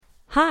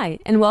Hi,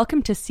 and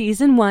welcome to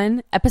Season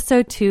 1,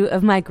 Episode 2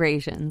 of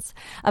Migrations,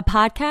 a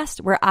podcast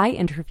where I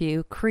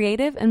interview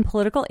creative and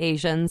political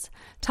Asians,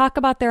 talk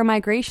about their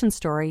migration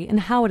story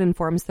and how it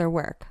informs their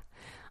work.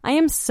 I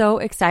am so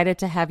excited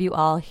to have you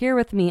all here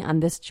with me on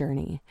this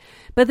journey.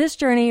 But this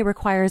journey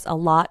requires a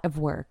lot of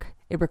work.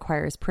 It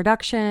requires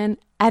production,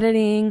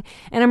 editing,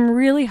 and I'm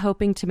really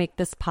hoping to make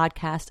this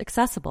podcast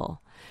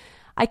accessible.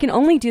 I can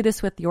only do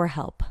this with your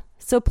help.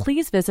 So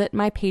please visit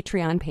my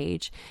Patreon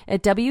page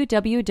at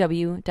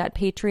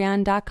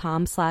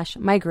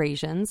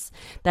www.patreon.com/migrations.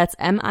 That's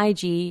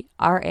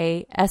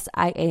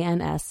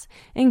MIGRASIANS.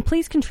 And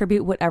please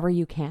contribute whatever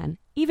you can,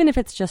 even if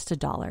it's just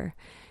 $1.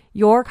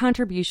 Your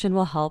contribution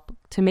will help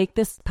to make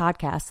this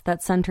podcast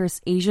that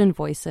centers Asian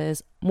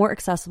voices more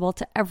accessible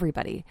to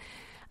everybody.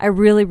 I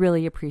really,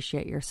 really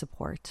appreciate your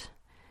support.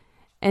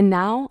 And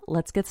now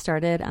let's get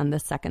started on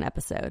this second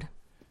episode.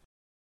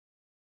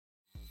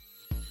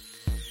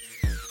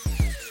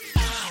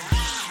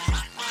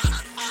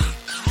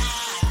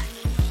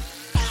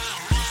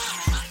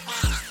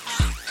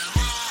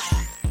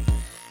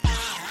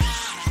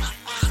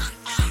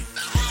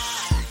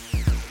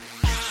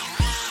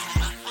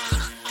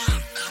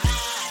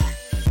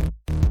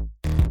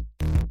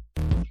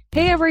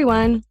 Hey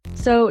everyone!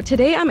 So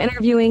today I'm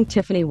interviewing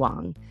Tiffany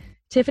Wong.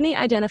 Tiffany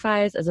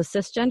identifies as a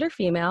cisgender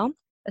female,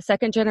 a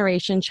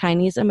second-generation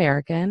Chinese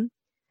American,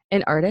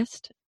 an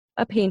artist,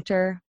 a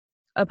painter,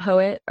 a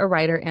poet, a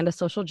writer, and a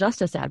social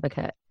justice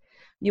advocate.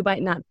 You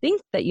might not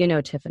think that you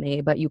know Tiffany,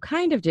 but you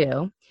kind of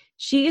do.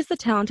 She is the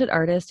talented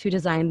artist who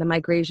designed the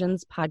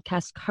Migrations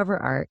podcast cover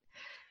art.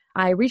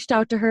 I reached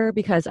out to her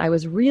because I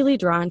was really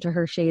drawn to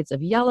her shades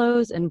of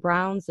yellows and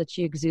browns that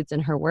she exudes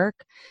in her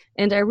work,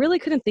 and I really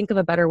couldn't think of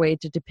a better way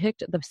to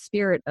depict the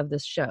spirit of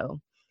this show.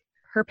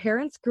 Her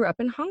parents grew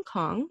up in Hong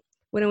Kong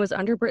when it was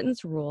under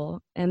Britain's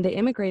rule, and they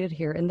immigrated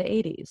here in the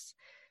 80s.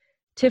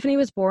 Tiffany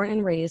was born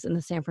and raised in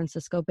the San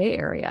Francisco Bay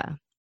Area.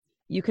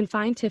 You can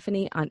find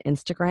Tiffany on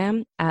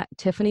Instagram at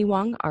Tiffany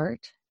Wong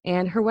Art,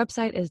 and her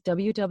website is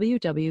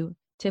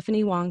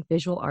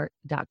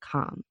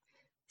www.tiffanyWongVisualArt.com.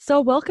 So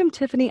welcome,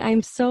 Tiffany.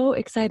 I'm so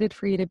excited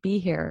for you to be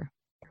here.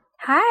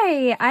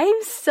 Hi,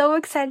 I'm so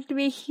excited to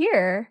be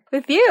here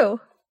with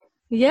you.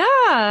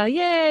 Yeah,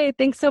 yay.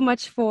 Thanks so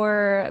much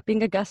for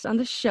being a guest on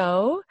the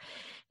show.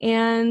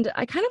 And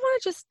I kind of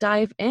want to just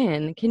dive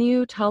in. Can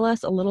you tell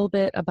us a little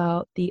bit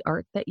about the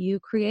art that you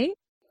create?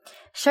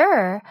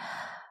 Sure.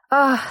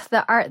 Oh,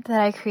 the art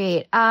that I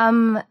create.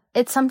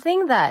 It's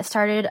something that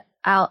started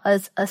out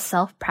as a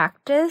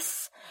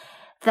self-practice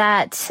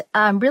that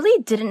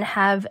really didn't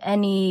have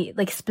any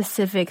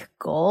specific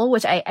goal,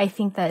 which I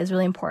think that is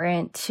really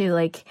important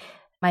to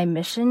my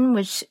mission,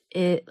 which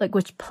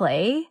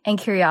play and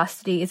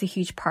curiosity is a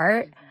huge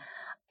part.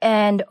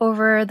 And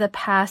over the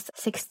past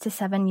 6 to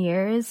 7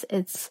 years,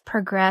 it's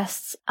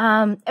progressed.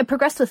 It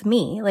progressed with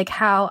me,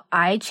 how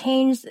I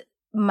changed,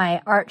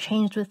 my art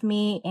changed with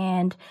me,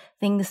 and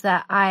things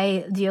that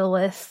I deal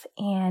with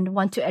and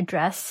want to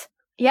address.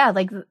 Yeah,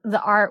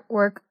 the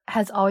artwork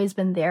has always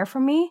been there for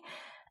me.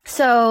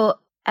 So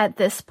at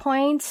this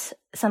point,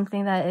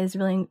 something that is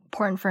really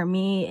important for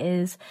me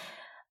is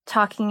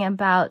talking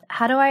about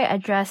how do I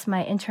address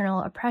my internal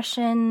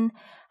oppression?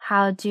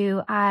 How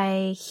do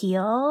I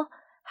heal?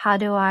 How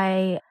do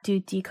I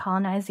do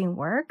decolonizing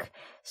work?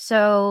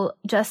 So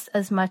just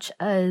as much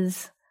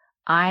as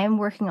I'm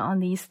working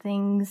on these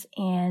things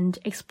and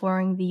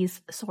exploring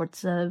these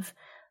sorts of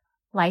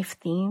life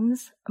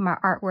themes, my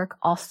artwork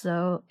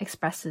also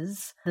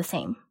expresses the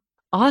same.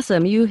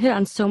 Awesome. You hit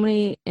on so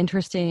many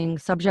interesting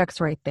subjects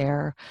right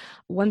there.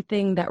 One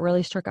thing that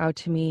really struck out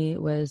to me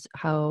was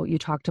how you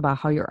talked about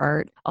how your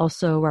art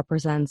also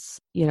represents,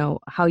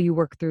 how you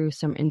work through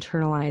some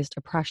internalized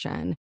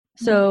oppression.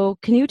 So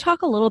can you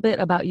talk a little bit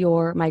about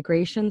your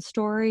migration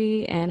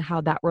story and how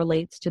that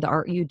relates to the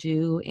art you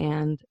do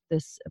and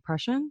this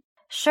oppression?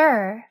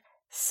 Sure.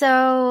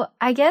 So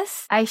I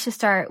guess I should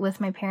start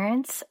with my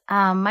parents.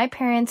 My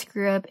parents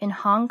grew up in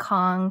Hong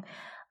Kong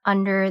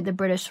under the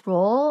British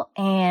rule,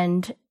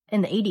 and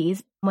in the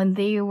 80s, when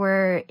they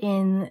were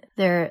in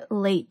their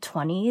late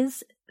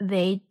 20s,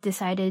 they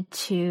decided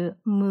to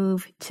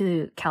move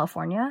to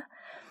California.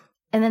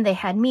 And then they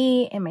had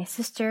me and my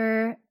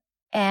sister,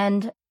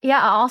 and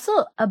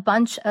also a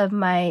bunch of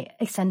my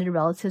extended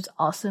relatives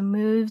also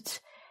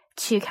moved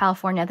to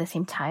California at the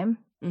same time.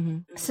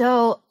 Mm-hmm.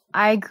 So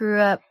I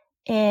grew up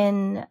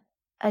in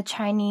a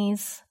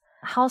Chinese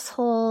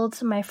household.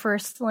 My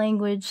first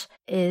language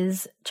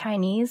is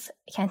Chinese,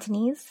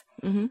 Cantonese.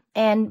 Mm-hmm.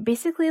 And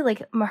basically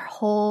my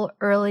whole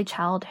early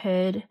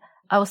childhood,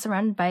 I was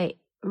surrounded by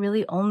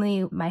really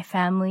only my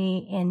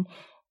family and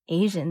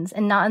Asians,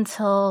 and not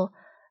until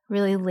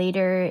really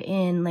later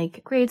in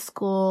grade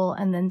school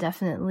and then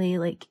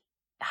definitely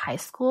high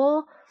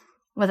school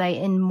was I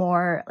in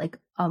more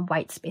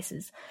white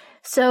spaces.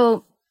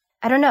 So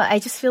I don't know. I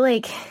just feel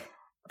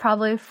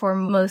probably for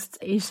most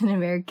Asian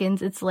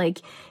Americans, it's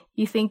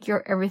you think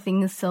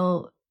everything is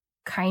so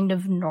kind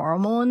of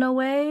normal in a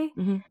way.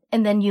 Mm-hmm.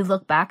 And then you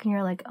look back and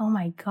you're like, oh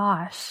my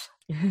gosh,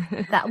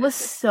 that was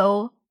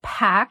so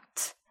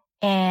packed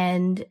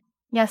And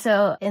yeah,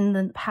 so in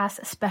the past,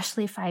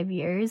 especially 5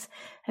 years,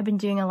 I've been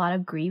doing a lot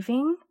of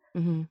grieving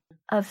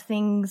of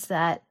things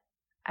that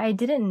I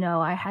didn't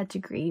know I had to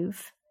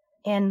grieve.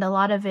 And a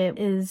lot of it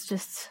is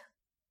just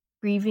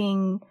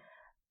grieving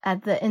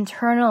at the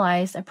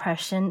internalized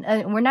oppression.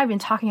 We're not even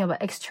talking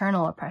about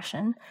external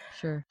oppression.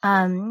 Sure.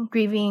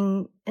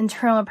 Grieving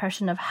internal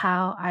oppression of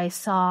how I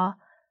saw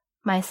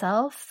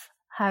myself,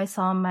 how I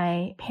saw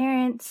my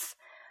parents,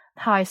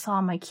 how I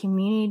saw my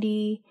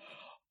community,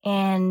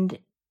 and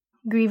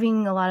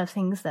grieving a lot of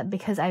things that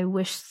because I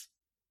wish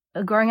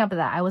growing up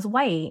that I was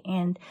white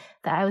and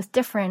that I was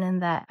different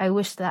and that I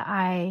wish that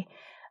I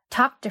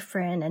talked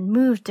different and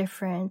moved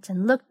different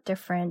and looked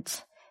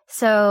different.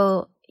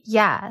 So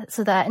yeah,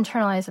 so that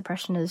internalized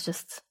oppression is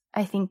just,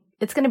 I think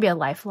it's going to be a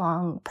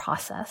lifelong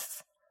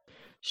process.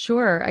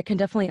 Sure. I can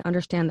definitely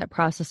understand that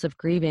process of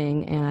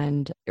grieving.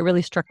 And it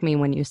really struck me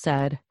when you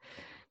said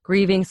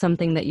grieving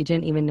something that you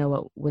didn't even know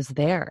what was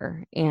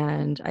there.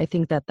 And I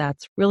think that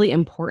that's really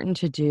important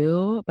to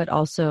do, but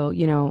also,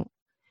 you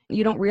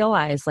don't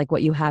realize like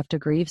what you have to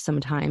grieve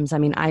sometimes. I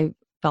mean, I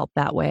felt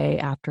that way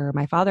after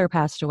my father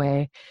passed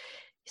away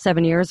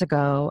 7 years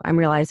ago. I'm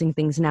realizing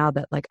things now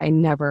that like I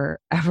never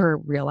ever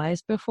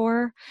realized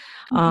before.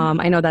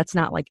 I know that's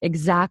not like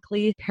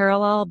exactly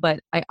parallel,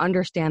 but I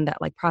understand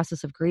that like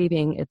process of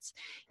grieving, it's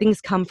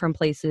things come from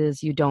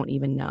places you don't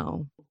even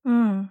know.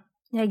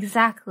 Yeah,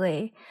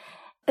 exactly.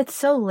 It's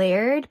so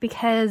layered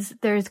because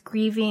there's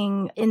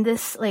grieving in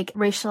this like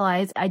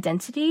racialized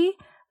identity,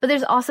 but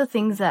there's also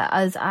things that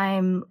as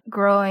I'm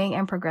growing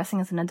and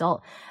progressing as an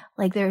adult,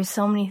 like there's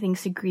so many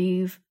things to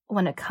grieve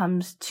when it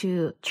comes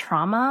to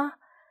trauma,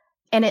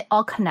 and it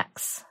all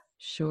connects.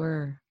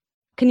 Sure.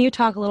 Can you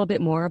talk a little bit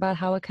more about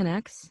how it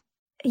connects?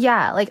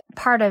 Yeah, like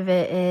part of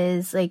it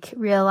is like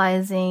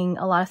realizing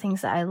a lot of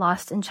things that I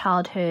lost in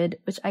childhood,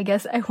 which I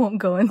guess I won't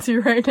go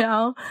into right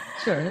now.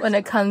 Sure. When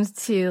it comes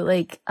to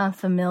like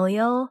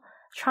familial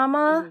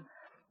trauma,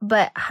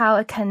 but how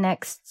it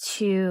connects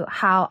to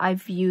how I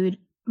viewed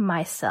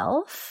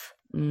myself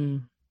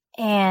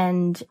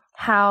and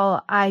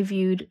how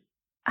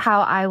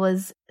I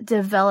was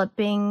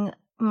developing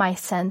my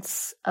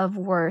sense of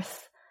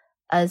worth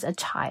as a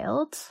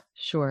child.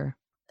 Sure.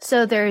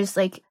 So there's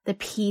like the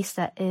piece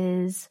that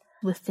is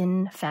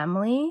within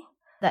family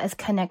that is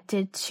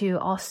connected to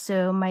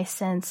also my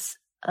sense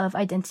of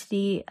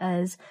identity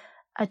as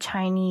a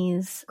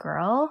Chinese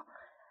girl,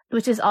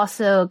 which is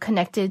also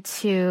connected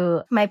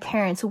to my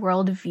parents'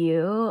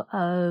 worldview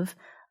of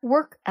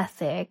work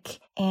ethic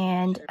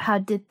and how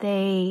did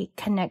they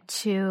connect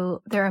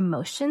to their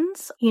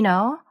emotions, and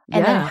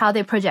then how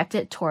they project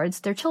it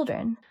towards their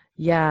children.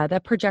 Yeah,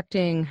 that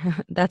projecting,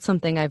 that's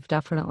something I've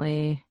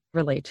definitely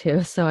relate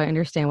to. So I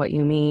understand what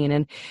you mean.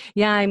 And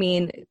yeah, I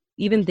mean,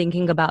 even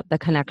thinking about the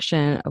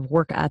connection of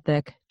work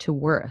ethic to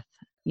worth,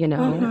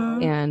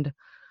 and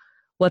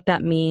what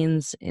that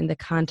means in the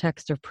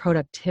context of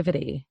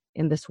productivity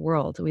in this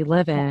world we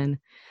live in,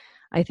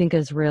 I think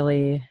is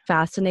really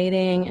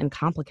fascinating and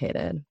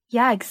complicated.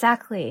 Yeah,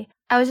 exactly.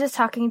 I was just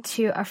talking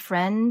to a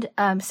friend.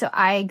 So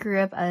I grew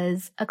up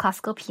as a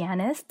classical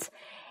pianist.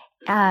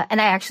 And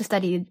I actually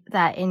studied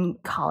that in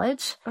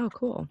college. Oh,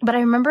 cool. But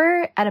I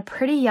remember at a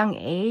pretty young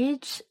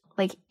age,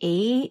 like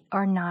 8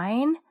 or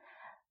 9,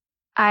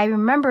 I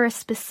remember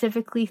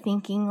specifically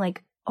thinking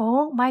like,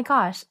 oh my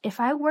gosh, if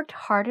I worked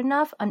hard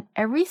enough on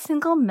every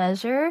single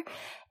measure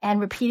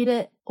and repeated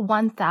it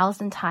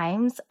 1,000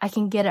 times, I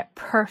can get it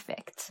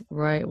perfect.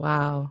 Right.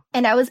 Wow.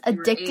 And I was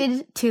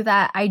addicted to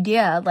that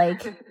idea.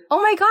 Like,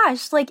 oh my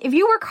gosh, like if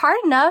you work hard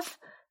enough,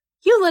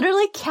 you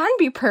literally can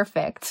be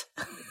perfect.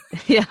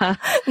 Yeah.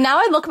 Now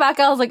I look back,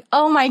 I was like,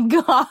 oh my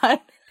God.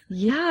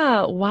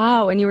 Yeah.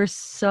 Wow. And you were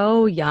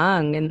so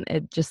young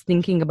and just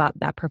thinking about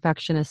that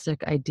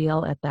perfectionistic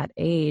ideal at that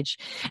age.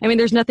 I mean,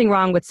 there's nothing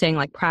wrong with saying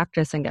like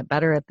practice and get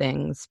better at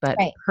things, but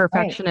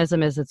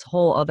perfectionism is its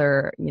whole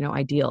other,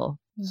 ideal.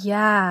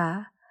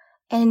 Yeah.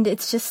 And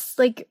it's just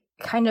like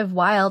kind of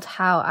wild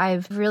how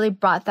I've really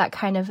brought that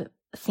kind of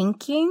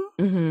thinking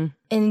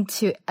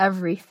into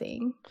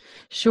everything.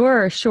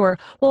 Sure.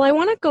 Well, I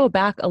want to go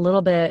back a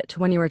little bit to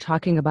when you were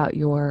talking about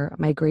your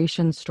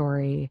migration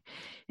story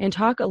and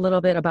talk a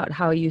little bit about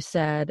how you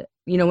said,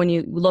 when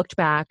you looked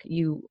back,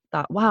 you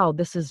thought, wow,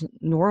 this is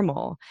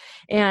normal.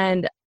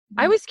 And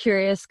I was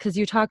curious because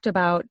you talked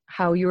about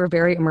how you were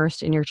very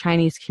immersed in your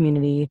Chinese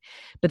community,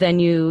 but then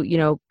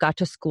you got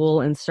to school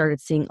and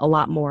started seeing a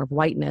lot more of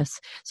whiteness.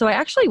 So I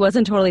actually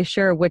wasn't totally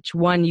sure which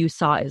one you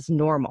saw as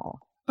normal.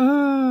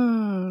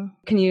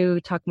 Can you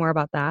talk more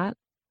about that?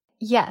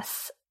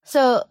 Yes.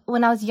 So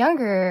when I was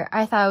younger,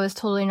 I thought it was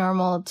totally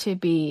normal to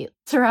be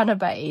surrounded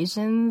by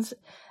Asians.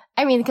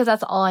 I mean, because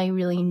that's all I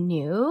really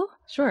knew.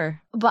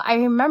 Sure. But I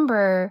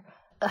remember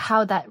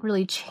how that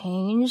really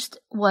changed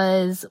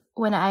was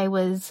when I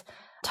was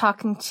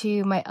talking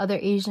to my other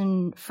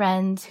Asian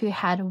friends who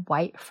had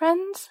white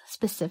friends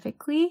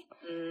specifically.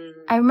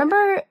 I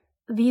remember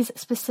these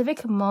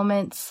specific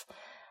moments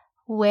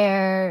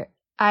where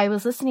I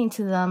was listening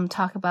to them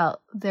talk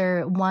about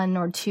their one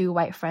or two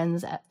white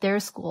friends at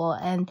their school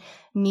and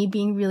me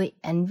being really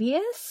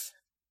envious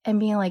and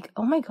being like,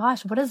 oh my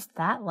gosh, what is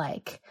that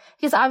like?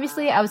 Because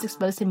obviously I was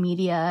exposed to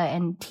media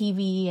and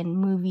TV and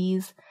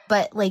movies,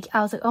 but like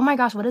I was like, oh my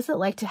gosh, what is it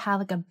like to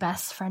have like a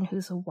best friend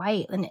who's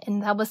white?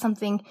 And that was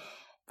something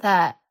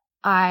that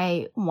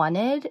I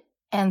wanted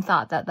and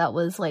thought that that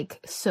was like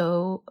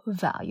so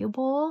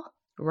valuable.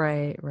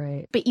 Right,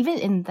 right. But even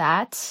in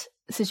that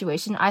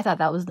situation, I thought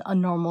that was a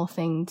normal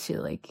thing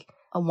to like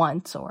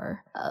want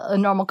or a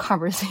normal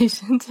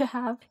conversation to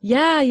have.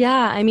 Yeah,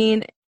 yeah. I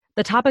mean,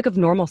 the topic of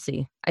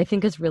normalcy, I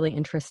think, is really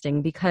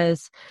interesting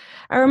because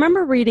I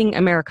remember reading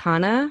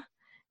Americana,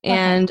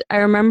 and I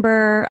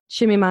remember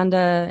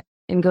Chimamanda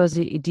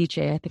Ngozi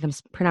Adichie, I think I'm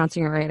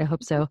pronouncing it right, I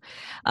hope so,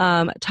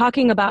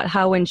 talking about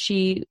how when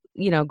she,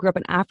 grew up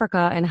in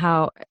Africa and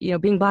how,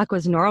 being Black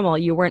was normal,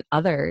 you weren't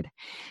othered,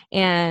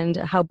 and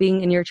how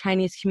being in your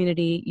Chinese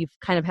community, you've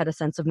kind of had a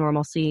sense of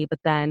normalcy, but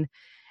then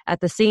at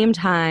the same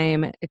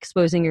time,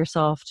 exposing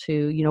yourself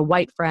to,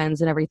 white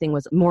friends and everything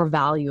was more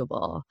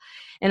valuable.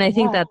 And I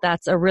think that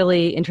that's a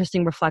really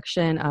interesting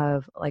reflection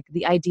of like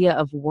the idea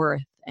of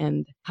worth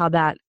and how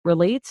that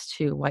relates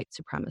to white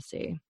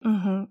supremacy.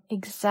 Mm-hmm,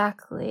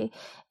 exactly.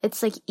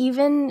 It's like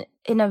even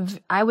in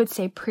I would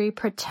say,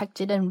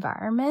 pre-protected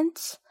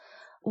environment,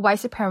 white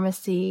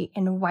supremacy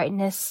and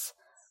whiteness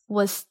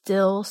was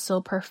still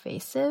so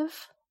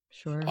pervasive.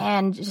 Sure.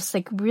 And just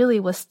like really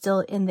was still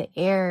in the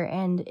air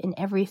and in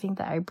everything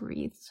that I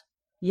breathed.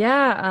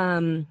 Yeah.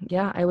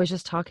 I was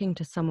just talking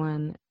to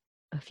someone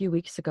a few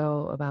weeks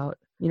ago about,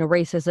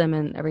 racism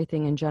and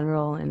everything in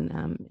general.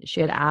 And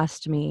she had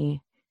asked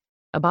me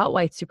about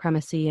white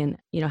supremacy and,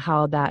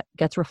 how that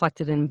gets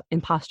reflected in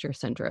imposter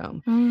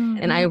syndrome. Mm-hmm.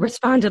 And I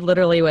responded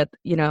literally with,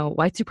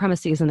 white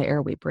supremacy is in the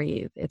air we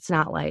breathe. It's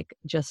not like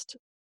just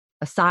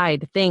a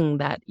side thing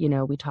that,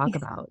 we talk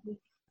about.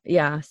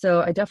 Yeah,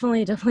 so I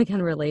definitely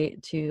can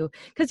relate to,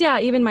 because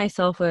even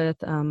myself with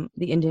the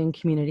Indian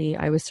community,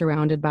 I was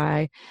surrounded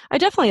by, I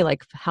definitely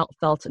like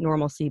felt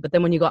normalcy, but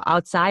then when you go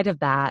outside of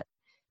that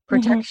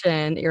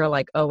protection, you're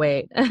like, oh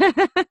wait,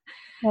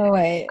 oh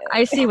wait,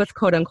 I see what's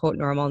quote unquote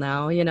normal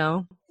now,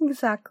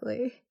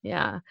 Exactly.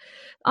 Yeah.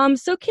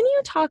 So can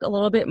you talk a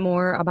little bit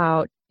more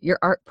about your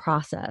art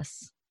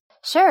process?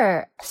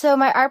 Sure. So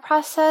my art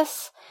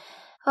process,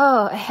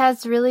 it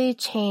has really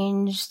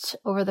changed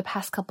over the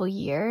past couple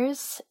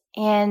years.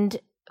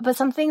 But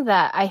something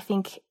that I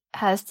think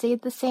has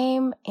stayed the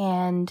same,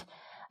 and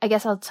I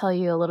guess I'll tell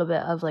you a little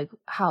bit of like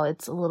how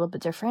it's a little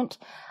bit different,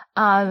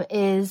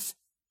 is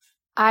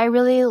I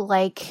really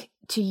like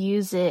to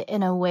use it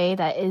in a way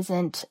that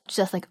isn't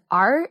just like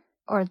art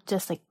or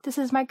just like, this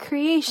is my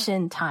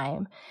creation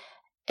time.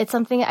 It's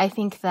something I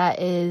think that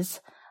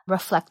is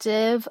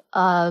reflective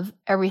of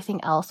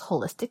everything else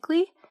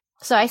holistically.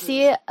 So I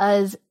see it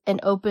as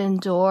an open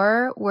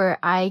door where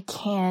I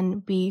can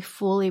be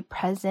fully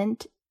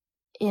present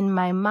in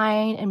my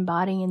mind and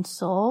body and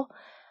soul.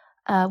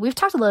 We've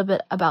talked a little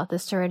bit about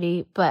this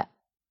already, but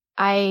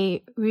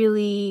I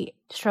really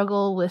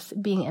struggle with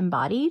being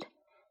embodied.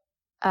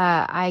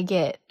 I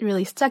get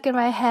really stuck in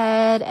my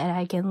head and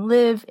I can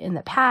live in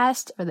the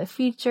past or the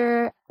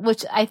future,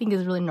 which I think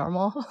is really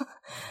normal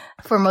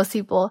for most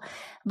people.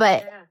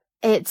 But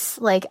it's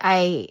like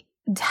I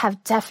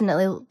have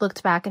definitely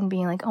looked back and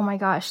being like, oh my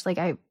gosh, like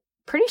I'm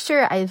pretty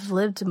sure I've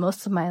lived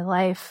most of my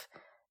life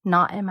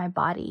not in my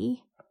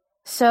body.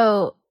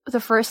 So the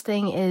first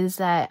thing is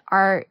that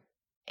art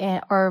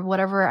or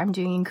whatever I'm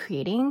doing and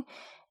creating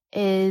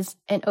is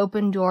an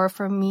open door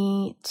for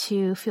me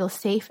to feel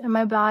safe in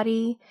my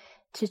body,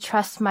 to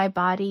trust my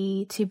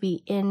body, to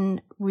be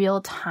in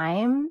real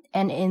time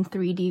and in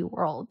 3D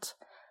world.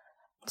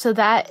 So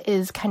that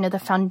is kind of the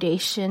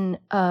foundation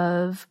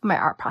of my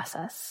art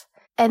process.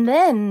 And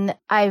then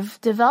I've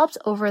developed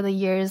over the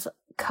years a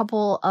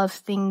couple of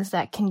things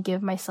that can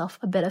give myself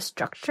a bit of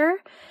structure,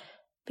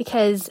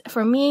 because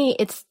for me,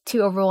 it's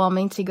too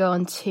overwhelming to go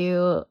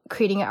into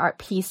creating an art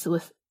piece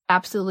with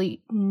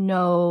absolutely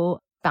no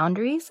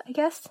boundaries, I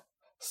guess.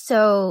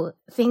 So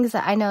things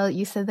that I know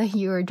you said that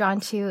you were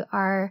drawn to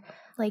are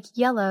like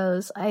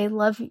yellows. I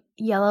love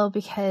yellow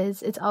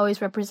because it's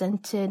always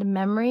represented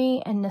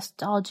memory and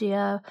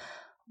nostalgia,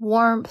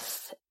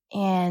 warmth,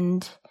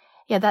 and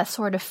that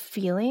sort of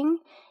feeling.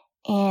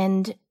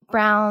 And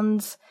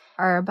browns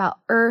are about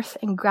earth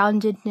and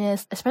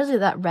groundedness, especially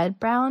that red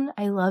brown.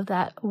 I love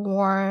that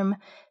warm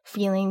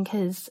feeling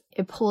because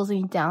it pulls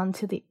me down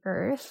to the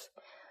earth.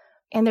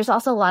 And there's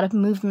also a lot of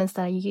movements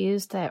that I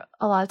use that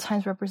a lot of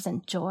times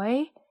represent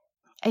joy.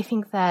 I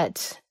think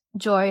that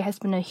joy has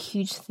been a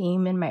huge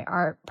theme in my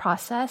art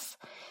process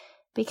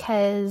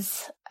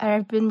because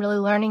I've been really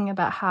learning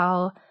about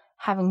how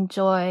having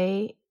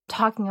joy,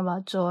 talking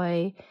about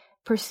joy,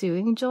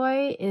 pursuing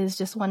joy is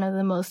just one of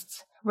the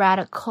most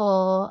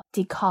radical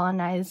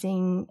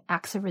decolonizing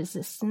acts of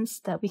resistance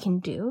that we can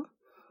do.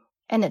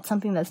 And it's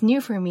something that's new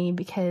for me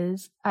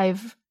because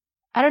I've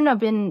I don't know,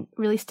 been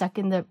really stuck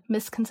in the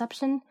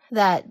misconception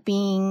that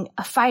being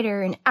a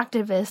fighter and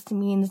activist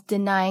means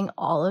denying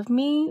all of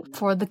me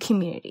for the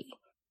community,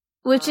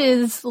 which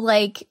is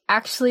like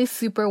actually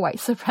super white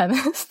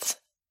supremacist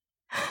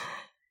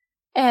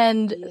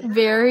and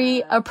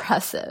very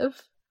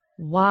oppressive.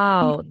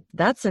 Wow,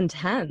 that's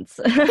intense.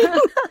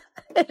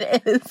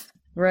 It is.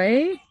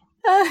 Right?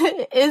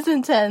 It is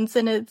intense.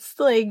 And it's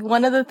like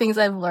one of the things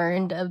I've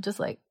learned of just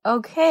like,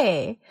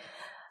 okay,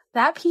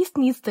 that piece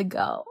needs to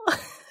go.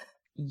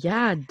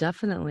 Yeah,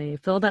 definitely.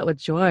 Fill that with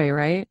joy,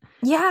 right?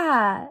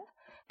 Yeah.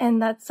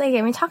 And that's like,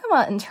 I mean, talking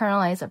about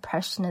internalized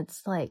oppression,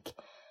 it's like,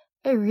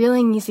 it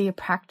really needs to be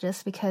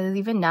practiced because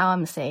even now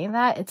I'm saying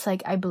that, it's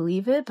like, I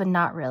believe it, but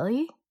not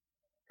really.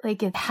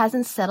 Like, it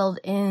hasn't settled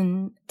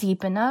in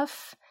deep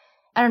enough.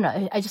 I don't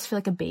know. I just feel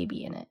like a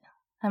baby in it.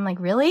 I'm like,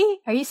 really?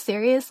 Are you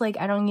serious? Like,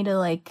 I don't need to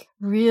like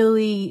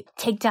really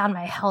take down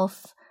my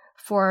health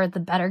for the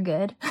better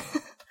good.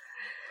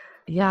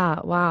 Yeah,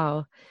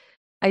 wow.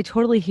 I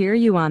totally hear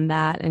you on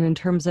that. And in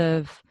terms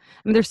of,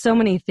 I mean, there's so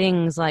many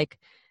things like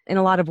in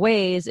a lot of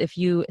ways, if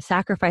you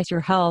sacrifice your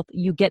health,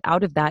 you get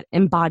out of that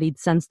embodied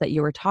sense that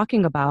you were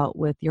talking about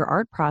with your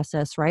art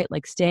process, right?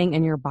 Like staying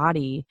in your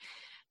body,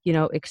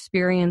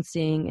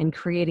 experiencing and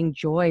creating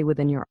joy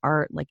within your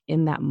art, like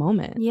in that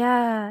moment.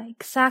 Yeah,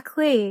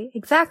 exactly.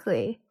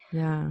 Exactly.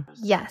 Yeah.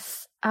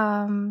 Yes.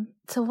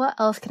 So what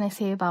else can I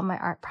say about my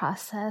art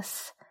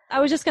process? I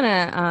was just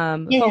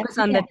gonna focus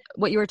on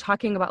what you were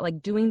talking about,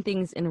 like doing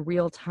things in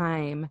real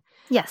time.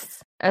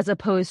 Yes. As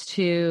opposed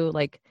to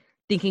like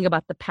thinking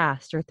about the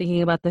past or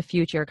thinking about the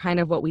future, kind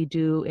of what we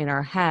do in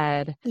our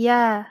head.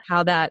 Yeah.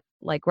 How that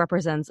like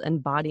represents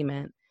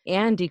embodiment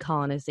and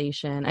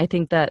decolonization. I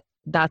think that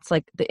that's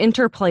like the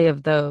interplay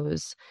of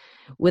those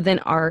within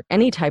art,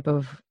 any type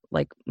of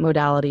like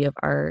modality of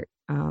art,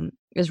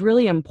 is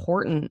really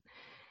important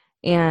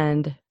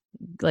and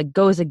like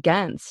goes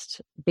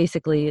against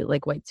basically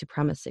like white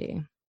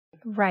supremacy.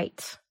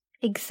 Right.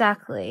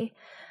 Exactly.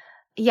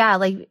 Yeah,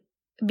 like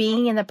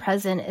being in the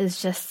present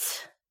is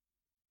just,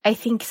 I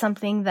think,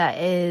 something that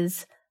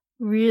is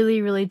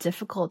really, really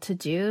difficult to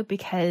do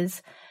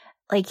because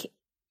like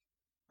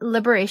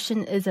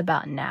liberation is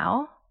about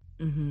now.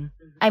 Mm-hmm.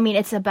 I mean,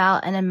 it's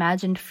about an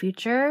imagined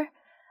future,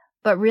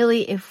 but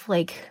really if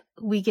like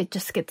we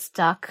just get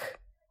stuck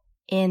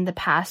in the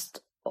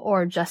past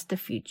or just the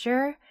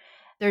future,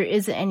 there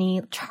isn't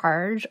any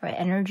charge or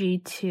energy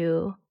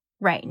to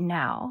right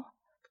now,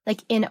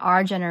 like in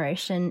our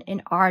generation,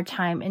 in our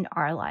time, in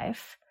our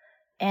life.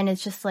 And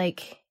it's just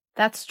like,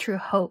 that's true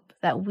hope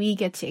that we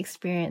get to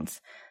experience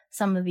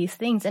some of these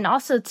things. And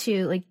also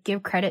to like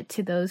give credit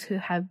to those who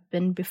have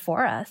been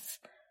before us.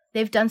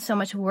 They've done so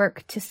much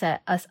work to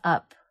set us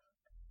up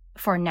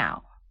for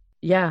now.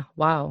 Yeah.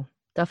 Wow.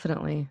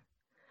 Definitely.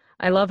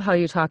 I love how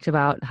you talked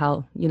about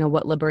how,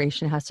 what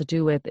liberation has to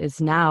do with is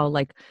now,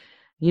 like,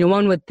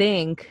 one would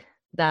think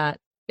that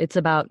it's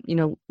about,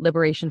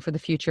 liberation for the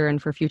future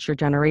and for future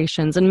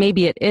generations. And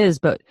maybe it is,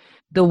 but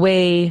the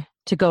way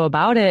to go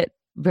about it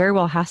very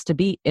well has to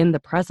be in the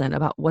present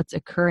about what's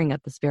occurring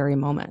at this very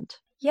moment.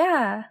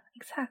 Yeah,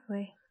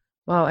 exactly.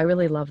 Wow, I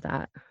really love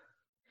that.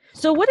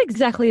 So what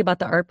exactly about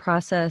the art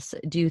process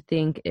do you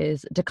think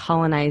is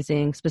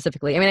decolonizing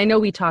specifically? I mean, I know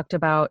we talked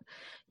about,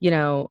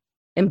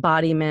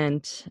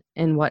 embodiment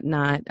and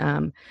whatnot,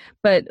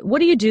 but what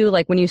do you do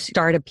like when you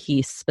start a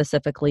piece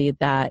specifically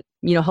that,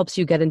 helps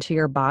you get into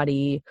your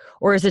body?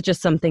 Or is it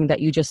just something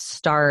that you just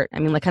start? I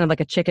mean, like kind of like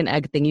a chicken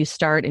egg thing, you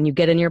start and you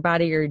get in your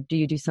body, or do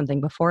you do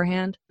something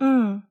beforehand?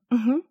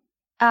 Mm-hmm.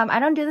 I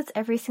don't do this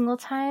every single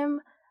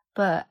time,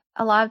 but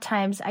a lot of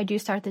times I do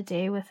start the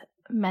day with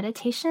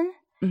meditation.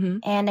 Mm-hmm.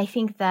 And I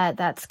think that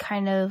that's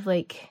kind of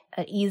like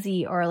an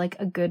easy or like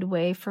a good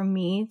way for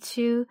me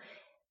to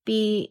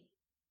be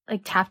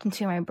like tapped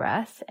into my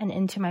breath and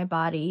into my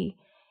body.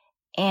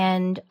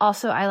 And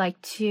also I like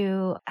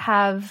to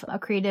have a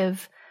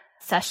creative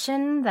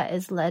session that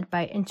is led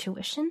by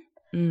intuition.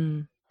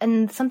 Mm.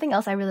 And something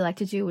else I really like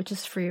to do, which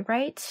is free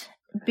write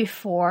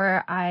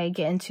before I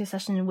get into a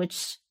session,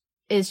 which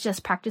is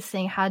just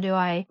practicing how do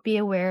I be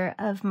aware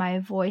of my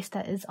voice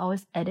that is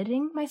always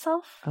editing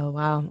myself. Oh,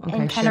 wow. Okay,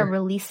 and kind of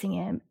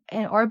releasing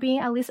it or being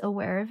at least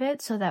aware of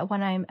it so that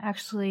when I'm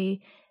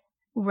actually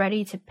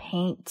ready to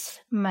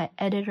paint, my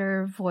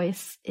editor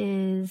voice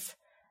is,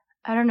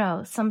 I don't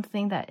know,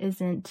 something that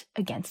isn't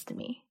against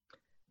me.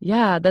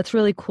 Yeah, that's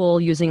really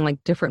cool using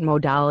like different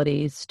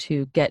modalities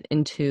to get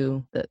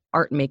into the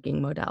art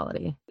making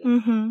modality.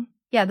 Mm-hmm.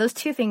 Yeah, those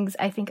two things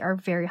I think are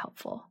very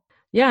helpful.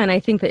 Yeah, and I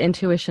think the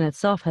intuition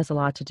itself has a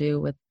lot to do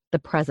with the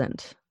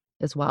present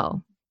as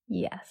well.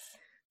 Yes.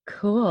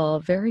 Cool,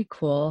 very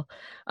cool.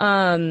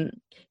 And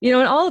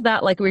all of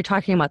that, like we were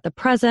talking about the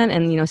present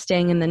and,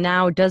 staying in the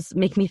now does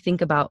make me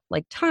think about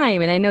like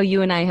time. And I know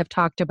you and I have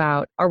talked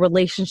about our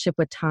relationship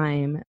with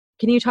time.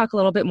 Can you talk a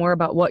little bit more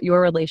about what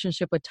your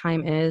relationship with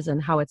time is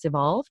and how it's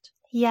evolved?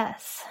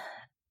 Yes.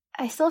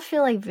 I still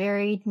feel like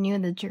very new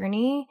in the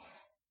journey,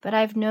 but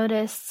I've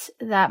noticed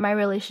that my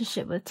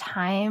relationship with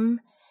time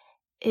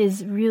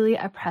is really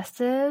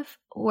oppressive,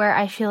 where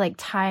I feel like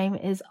time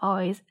is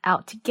always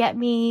out to get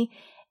me.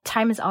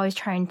 Time is always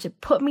trying to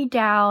put me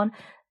down,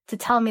 to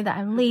tell me that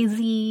I'm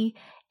lazy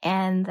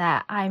and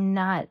that I'm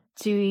not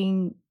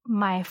doing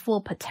my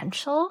full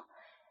potential.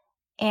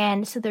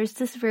 And so there's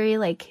this very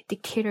like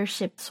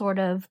dictatorship sort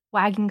of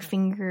wagging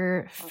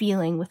finger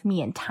feeling with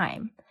me and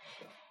time.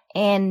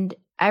 And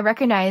I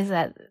recognize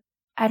that,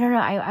 I don't know,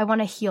 I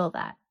want to heal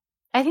that.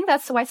 I think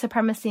that's white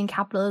supremacy and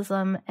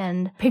capitalism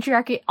and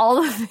patriarchy,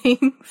 all the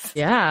things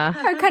Yeah.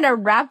 are kind of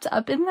wrapped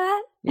up in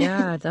that.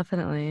 Yeah,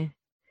 definitely.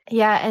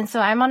 Yeah, and so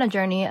I'm on a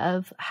journey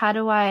of how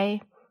do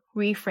I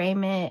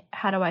reframe it?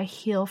 How do I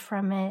heal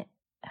from it?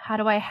 How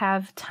do I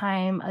have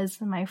time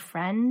as my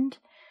friend?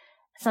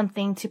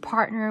 Something to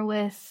partner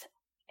with,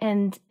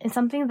 and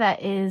something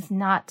that is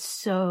not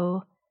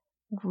so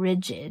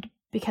rigid,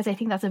 because I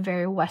think that's a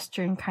very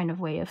Western kind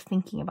of way of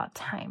thinking about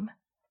time.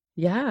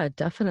 Yeah,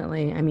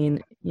 definitely. I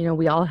mean,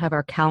 we all have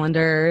our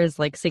calendars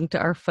like synced to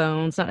our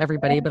phones. Not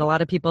everybody, but a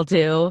lot of people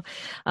do.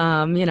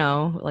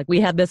 Like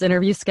we had this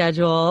interview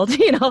scheduled,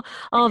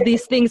 all of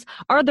these things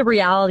are the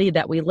reality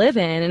that we live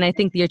in. And I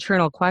think the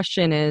eternal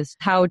question is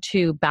how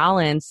to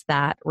balance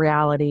that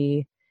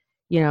reality,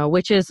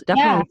 which is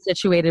definitely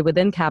situated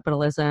within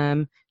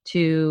capitalism,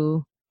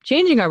 to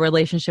changing our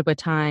relationship with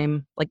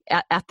time, like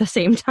at the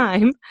same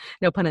time,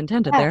 no pun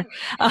intended there.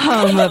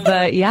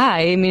 But yeah,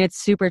 I mean, it's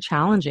super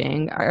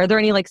challenging. Are there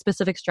any like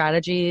specific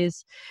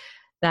strategies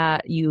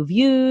that you've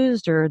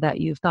used or that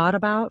you've thought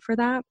about for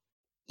that?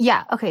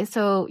 Yeah. Okay.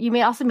 So you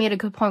may also made a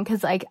good point,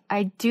 because like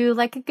I do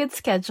like a good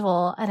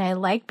schedule and I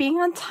like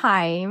being on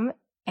time,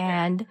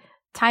 and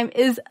time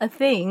is a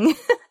thing.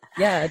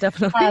 Yeah,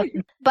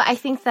 definitely. But I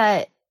think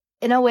that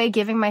in a way,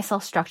 giving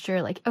myself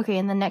structure, like, okay,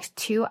 in the next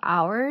 2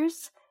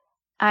 hours,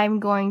 I'm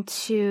going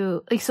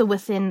to, like, so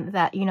within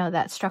that,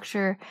 that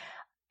structure,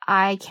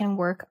 I can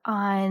work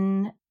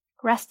on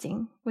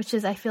resting, which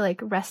is, I feel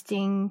like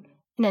resting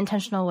in an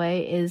intentional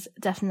way is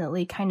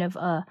definitely kind of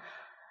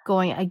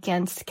going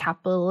against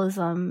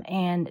capitalism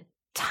and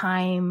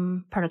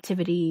time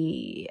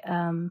productivity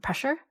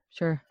pressure.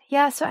 Sure.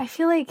 Yeah, so I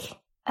feel like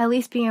at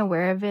least being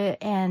aware of it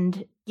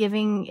and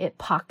giving it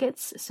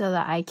pockets so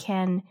that I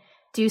can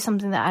do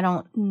something that I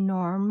don't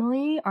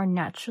normally or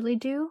naturally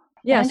do.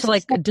 Yeah, so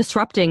like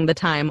disrupting the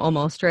time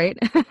almost, right?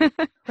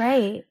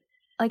 Right.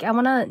 Like I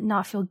want to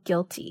not feel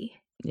guilty.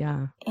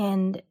 Yeah.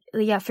 And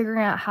yeah,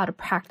 figuring out how to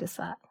practice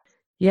that.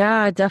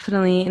 Yeah,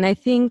 definitely. And I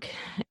think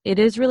it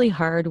is really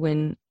hard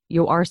when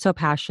you are so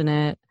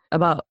passionate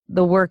about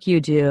the work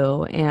you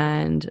do,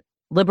 and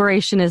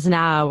liberation is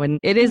now, and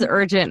it is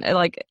urgent,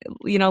 like,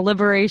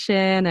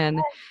 liberation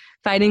and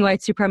fighting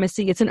white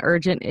supremacy. It's an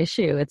urgent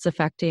issue. It's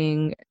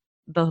affecting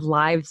the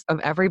lives of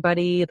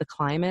everybody, the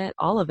climate,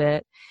 all of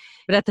it.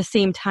 But at the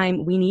same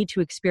time, we need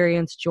to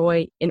experience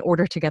joy in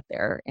order to get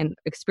there and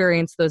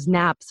experience those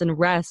naps and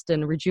rest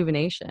and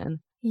rejuvenation.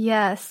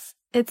 Yes,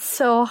 it's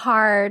so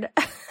hard.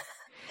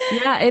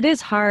 Yeah, it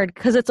is hard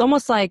because it's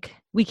almost like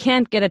we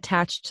can't get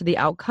attached to the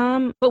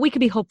outcome, but we could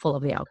be hopeful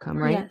of the outcome,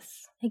 right?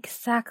 Yes,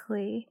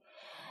 exactly.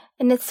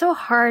 And it's so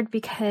hard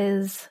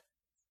because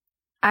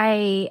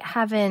I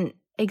haven't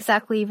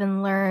exactly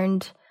even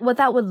learned what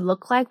that would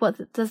look like.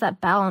 What does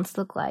that balance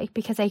look like?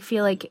 Because I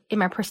feel like in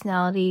my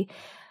personality,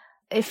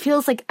 it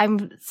feels like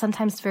I'm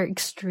sometimes very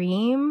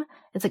extreme.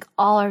 It's like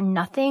all or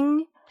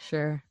nothing.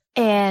 Sure.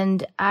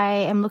 And I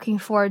am looking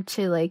forward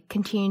to like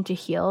continuing to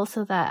heal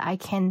so that I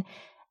can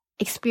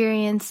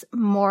experience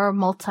more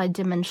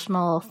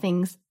multidimensional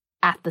things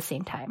at the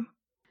same time.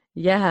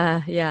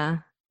 Yeah.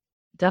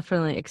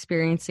 Definitely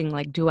experiencing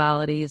like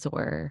dualities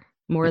or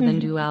more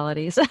than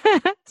dualities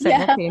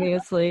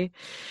simultaneously.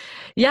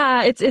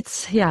 Yeah,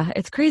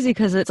 it's crazy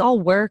because it's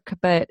all work,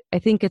 but I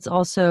think it's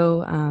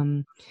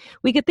also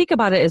we could think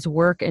about it as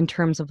work in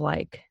terms of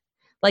like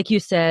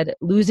you said,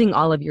 losing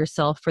all of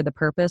yourself for the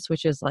purpose,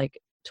 which is like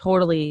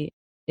totally,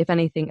 if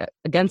anything,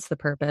 against the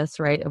purpose,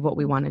 right, of what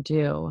we want to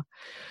do.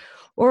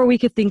 Or we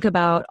could think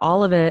about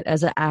all of it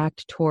as an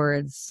act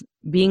towards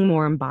being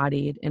more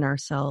embodied in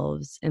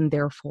ourselves and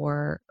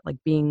therefore like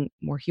being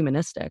more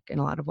humanistic in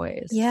a lot of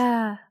ways.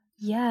 Yeah,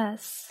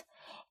 yes.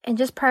 And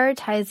just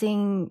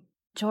prioritizing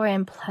joy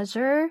and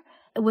pleasure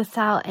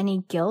without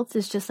any guilt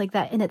is just like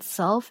that in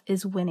itself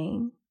is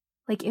winning.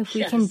 Like if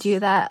we can do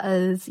that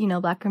as,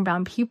 Black and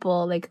brown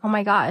people, like, oh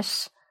my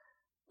gosh,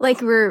 like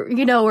we're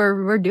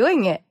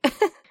doing it.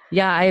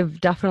 Yeah, I've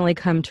definitely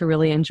come to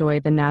really enjoy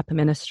the Nap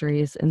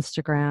Ministries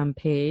Instagram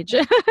page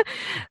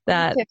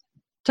that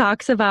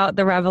talks about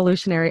the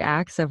revolutionary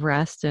acts of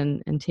rest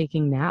and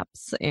taking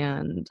naps.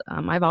 And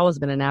I've always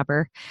been a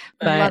napper,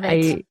 but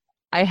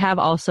I have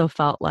also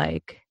felt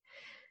like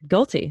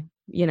guilty,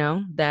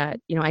 that,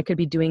 I could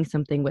be doing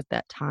something with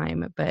that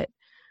time, but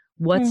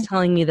what's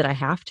telling me that I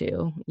have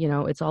to,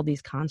 it's all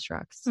these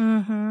constructs.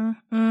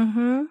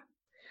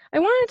 I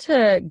wanted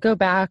to go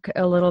back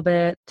a little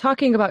bit,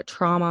 talking about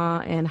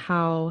trauma and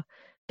how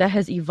that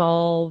has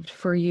evolved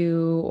for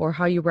you, or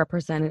how you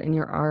represent it in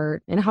your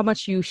art, and how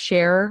much you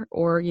share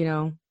or,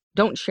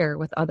 don't share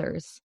with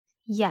others.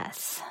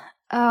 Yes.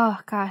 Oh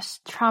gosh,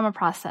 trauma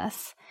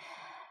process.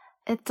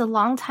 It's a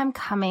long time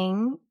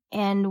coming.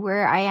 And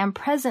where I am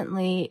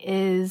presently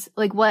is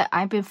like what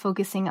I've been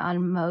focusing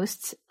on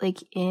most,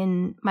 like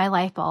in my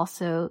life, but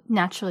also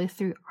naturally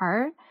through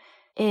art,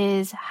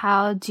 is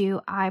how do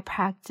I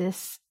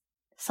practice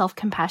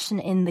self-compassion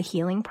in the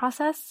healing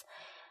process?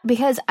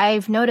 Because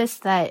I've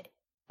noticed that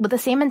with the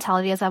same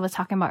mentality as I was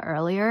talking about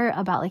earlier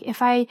about like,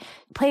 if I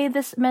play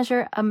this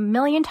measure a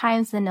million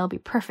times, then it'll be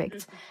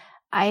perfect.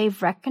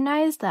 I've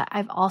recognized that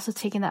I've also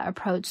taken that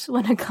approach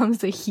when it comes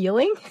to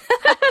healing.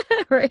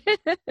 Right.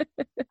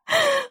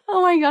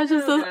 Oh my gosh,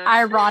 this is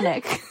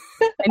ironic.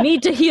 I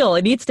need to heal.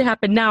 It needs to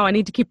happen now. I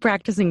need to keep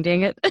practicing,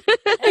 dang it.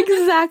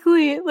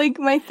 Exactly. Like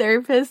my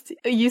therapist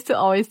used to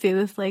always say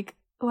this, like,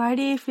 why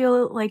do you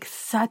feel like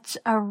such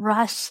a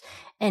rush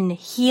in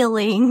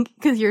healing?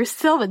 Because you're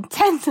so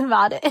intense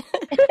about it.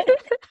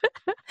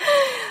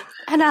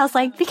 And I was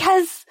like,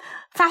 because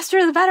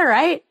faster the better,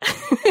 right?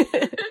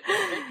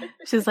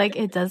 She's like,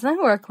 it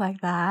doesn't work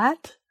like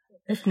that.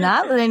 It's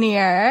not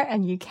linear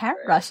and you can't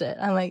rush it.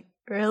 I'm like,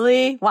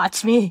 really?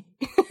 Watch me.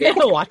 Yeah,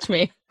 watch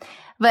me.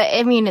 But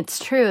I mean,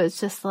 it's true. It's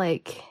just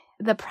like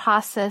the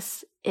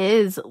process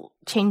is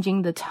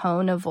changing the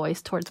tone of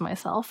voice towards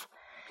myself.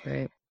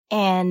 Right.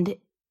 And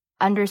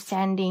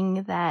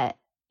understanding that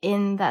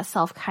in that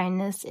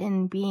self-kindness,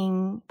 in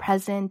being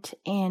present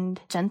and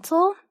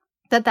gentle,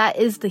 that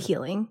is the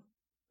healing,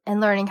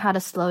 and learning how to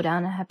slow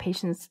down and have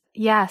patience.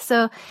 Yeah.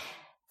 So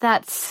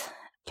that's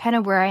kind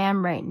of where I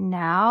am right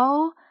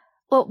now.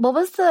 Well, what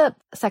was the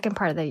second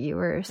part that you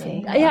were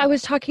saying? Yeah, I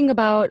was talking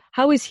about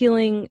how is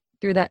healing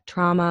through that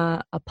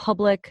trauma a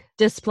public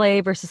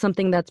display versus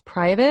something that's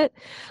private.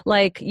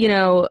 Like, you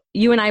know,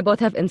 you and I both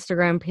have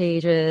Instagram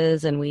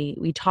pages and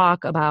we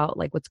talk about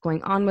like what's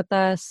going on with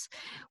us.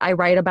 I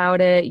write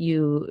about it,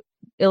 you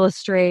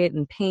illustrate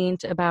and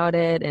paint about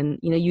it, and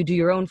you know, you do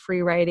your own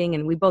free writing,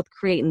 and we both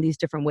create in these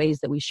different ways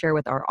that we share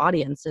with our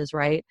audiences,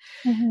 right?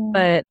 Mm-hmm.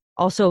 But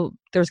also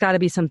there's got to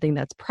be something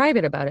that's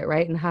private about it,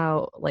 right? And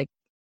how, like,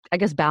 I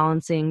guess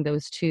balancing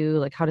those two,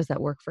 like how does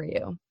that work for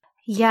you?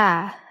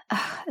 Yeah.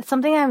 It's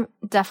something I'm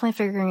definitely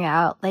figuring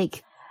out.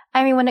 Like,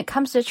 I mean, when it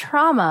comes to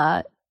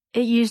trauma,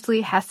 it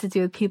usually has to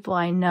do with people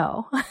I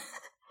know.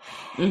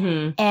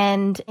 Mm-hmm.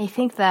 And I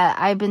think that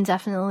I've been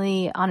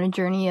definitely on a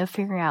journey of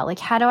figuring out, like,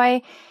 how do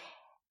I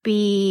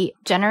be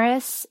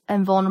generous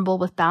and vulnerable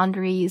with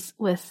boundaries,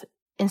 with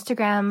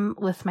Instagram,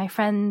 with my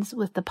friends,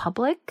 with the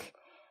public,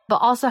 but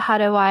also how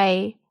do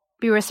I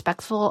be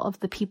respectful of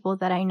the people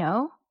that I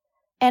know?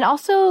 And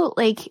also,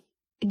 like,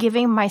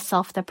 giving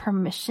myself the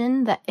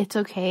permission that it's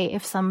okay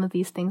if some of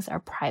these things are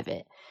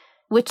private,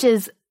 which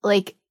is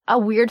like a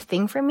weird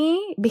thing for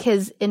me,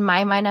 because in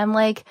my mind, I'm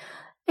like,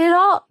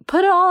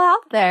 put it all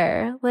out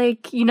there.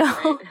 Like, you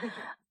know,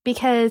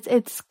 because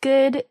it's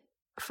good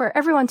for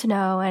everyone to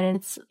know. And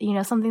it's, you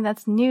know, something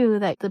that's new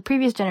that the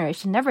previous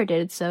generation never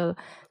did. So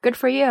good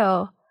for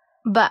you.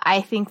 But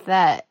I think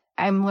that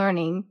I'm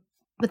learning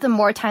with the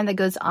more time that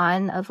goes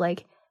on of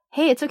like,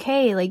 hey, it's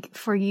okay, like,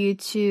 for you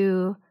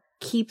to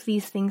keep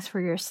these things for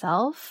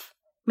yourself.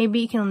 Maybe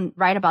you can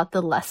write about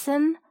the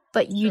lesson,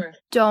 but you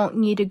don't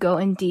need to go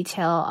in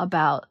detail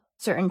about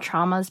certain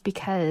traumas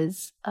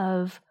because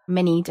of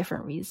many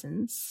different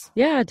reasons.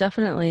 Yeah,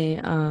 definitely.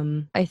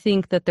 I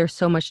think that there's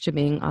so much to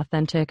being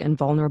authentic and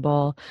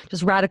vulnerable,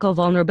 just radical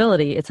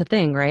vulnerability. It's a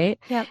thing, right?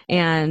 Yep.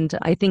 And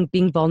I think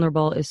being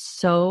vulnerable is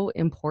so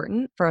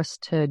important for us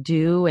to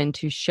do and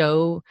to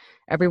show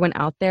everyone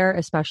out there,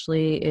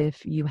 especially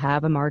if you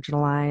have a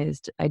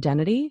marginalized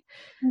identity.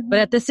 Mm-hmm. But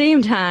at the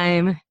same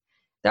time,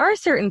 there are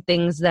certain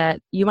things that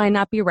you might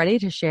not be ready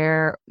to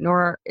share,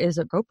 nor is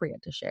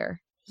appropriate to share.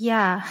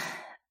 Yeah.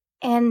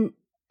 And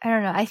I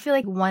don't know, I feel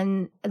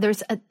like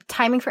there's a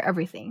timing for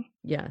everything.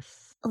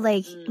 Yes.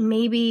 Like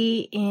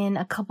maybe in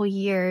a couple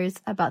years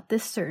about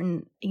this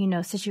certain, you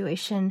know,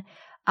 situation,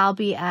 I'll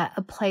be at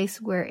a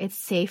place where it's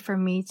safe for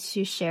me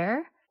to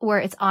share, where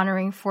it's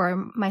honoring for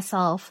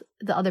myself,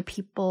 the other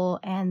people,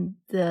 and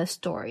the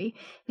story.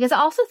 Because I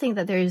also think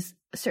that there's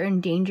certain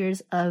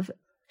dangers of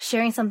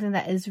sharing something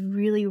that is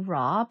really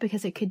raw,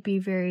 because it could be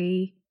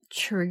very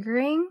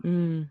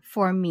triggering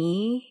for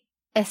me,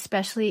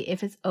 especially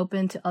if it's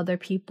open to other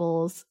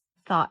people's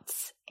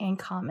thoughts and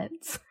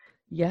comments.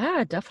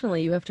 Yeah,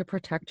 definitely. You have to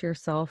protect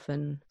yourself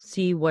and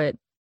see what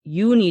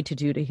you need to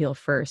do to heal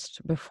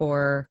first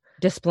before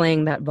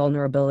displaying that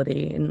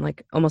vulnerability and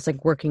like almost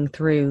like working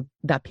through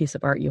that piece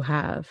of art you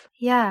have.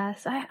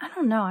 Yes, I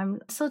don't know. I'm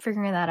still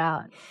figuring that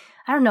out.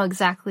 I don't know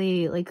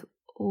exactly like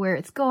where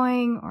it's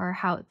going or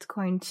how it's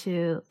going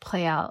to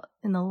play out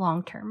in the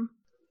long term.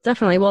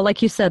 Definitely. Well,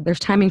 like you said, there's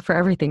timing for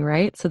everything,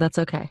 right? So that's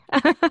okay.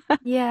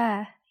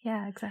 Yeah,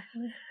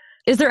 exactly.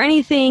 Is there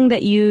anything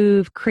that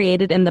you've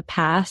created in the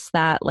past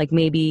that like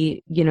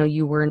maybe, you know,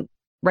 you weren't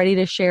ready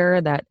to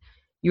share, that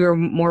you were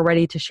more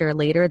ready to share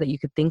later that you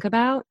could think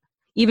about?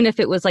 Even if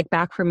it was like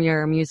back from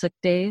your music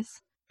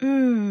days?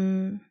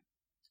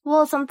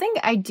 Well, something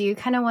I do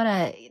kind of want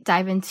to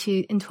dive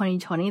into in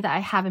 2020 that I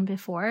haven't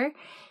before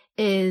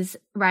is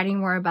writing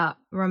more about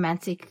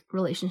romantic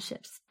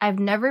relationships. I've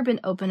never been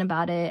open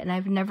about it, and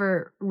I've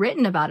never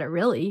written about it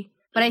really.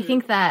 But I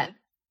think that,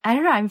 I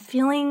don't know, I'm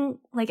feeling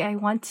like I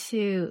want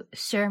to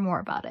share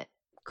more about it.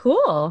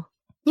 Cool.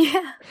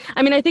 Yeah.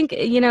 I mean, I think,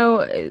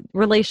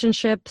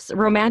 relationships,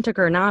 romantic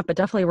or not, but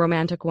definitely a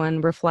romantic one,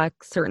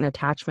 reflects certain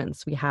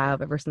attachments we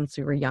have ever since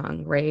we were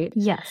young, right?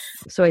 Yes.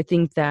 So I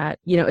think that,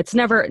 it's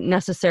never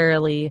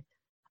necessarily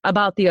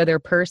about the other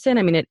person.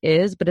 I mean, it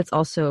is, but it's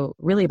also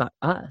really about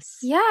us.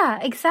 Yeah,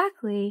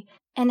 exactly.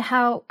 And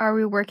how are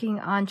we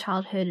working on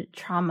childhood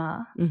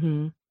trauma?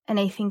 Mm-hmm. And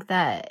I think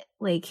that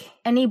like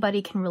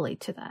anybody can relate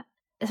to that,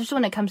 especially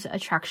when it comes to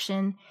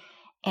attraction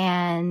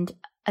and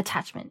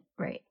attachment,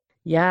 right?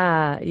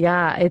 Yeah.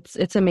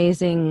 It's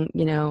amazing,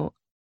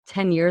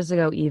 10 years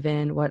ago,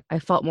 even what I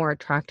felt more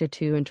attracted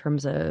to in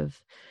terms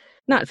of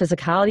not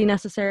physicality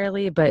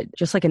necessarily, but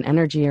just like an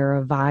energy or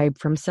a vibe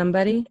from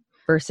somebody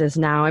versus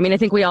now. I mean, I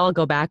think we all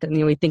go back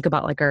and we think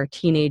about like our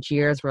teenage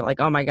years. We're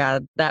like, oh my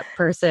God, that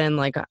person,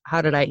 like,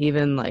 how did I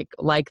even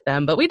like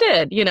them? But we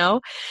did,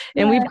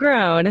 and we've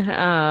grown.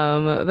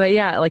 But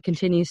yeah, it like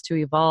continues to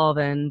evolve,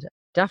 and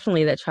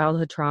definitely that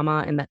childhood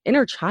trauma and that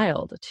inner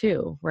child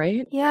too,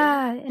 right?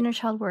 Yeah, inner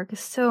child work is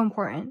so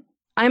important.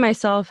 I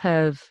myself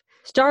have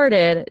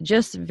started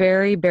just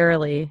very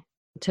barely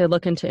to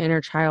look into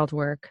inner child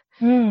work.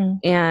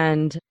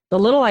 And the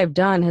little I've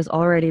done has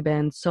already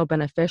been so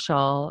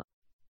beneficial.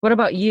 What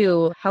about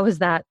you? How has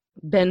that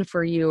been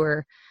for you?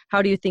 Or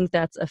how do you think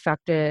that's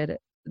affected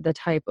the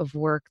type of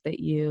work that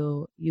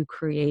you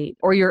create,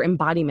 or your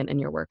embodiment in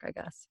your work, I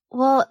guess?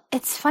 Well,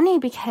 it's funny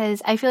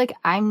because I feel like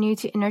I'm new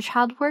to inner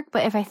child work,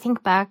 but if I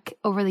think back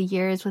over the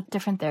years with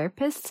different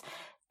therapists,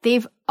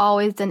 they've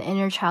always done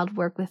inner child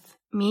work with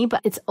me,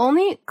 but it's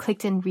only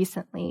clicked in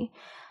recently.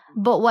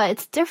 But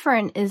what's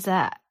different is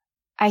that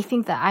I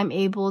think that I'm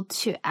able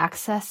to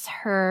access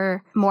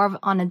her more of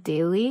on a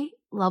daily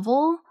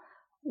level,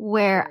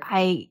 where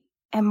I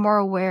am more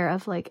aware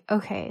of like,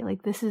 okay,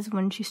 like this is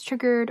when she's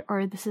triggered,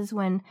 or this is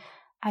when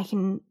I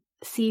can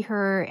see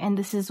her, and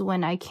this is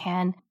when I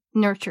can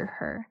nurture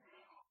her.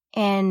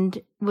 And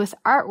with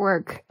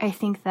artwork, I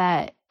think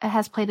that it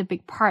has played a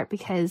big part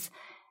because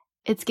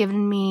it's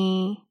given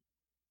me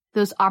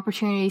those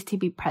opportunities to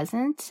be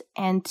present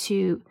and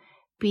to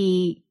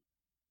be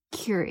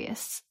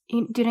curious. Do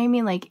you know what I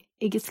mean? Like,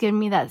 it's given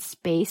me that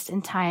space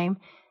and time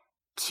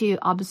to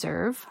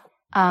observe,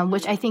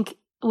 which I think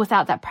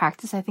without that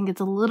practice, I think it's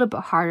a little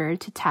bit harder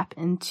to tap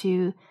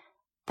into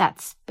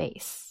that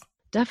space.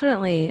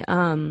 Definitely.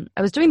 I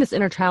was doing this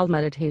inner child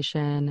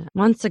meditation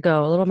months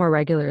ago, a little more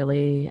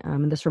regularly.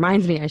 And this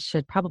reminds me, I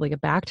should probably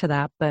get back to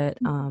that. But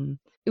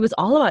it was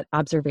all about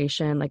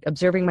observation, like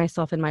observing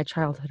myself in my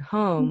childhood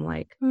home,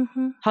 like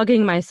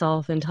hugging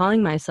myself and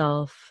telling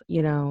myself,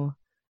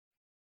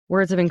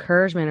 words of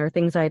encouragement or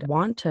things I'd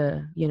want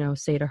to,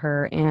 say to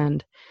her.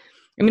 And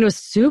I mean, it was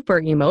super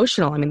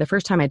emotional. I mean, the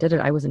first time I did it,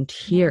 I was in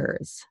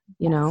tears,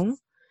 and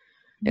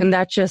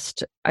that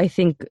just, I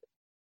think,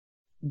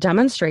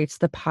 demonstrates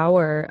the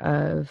power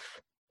of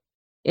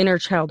inner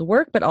child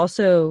work, but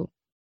also,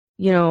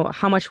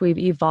 how much we've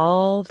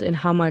evolved and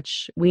how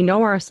much we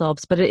know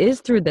ourselves. But it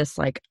is through this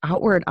like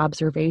outward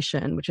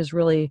observation, which is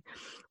really,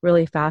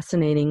 really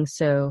fascinating.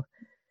 So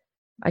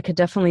I could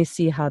definitely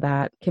see how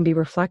that can be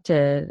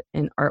reflected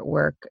in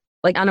artwork,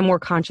 like on a more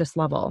conscious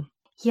level.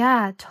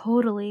 Yeah,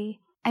 totally.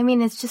 I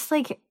mean, it's just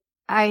like,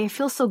 I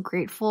feel so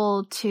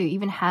grateful to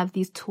even have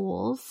these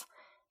tools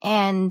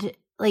and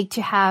like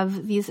to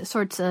have these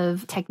sorts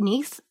of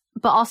techniques,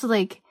 but also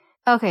like,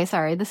 okay,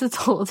 sorry, this is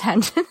total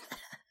tangent.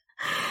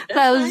 But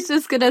I was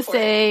just gonna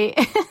say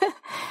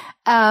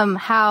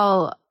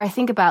how I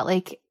think about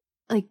like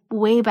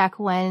way back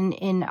when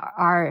in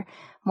our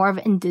more of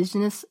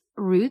indigenous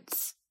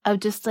roots of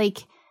just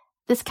like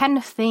this kind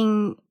of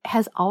thing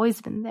has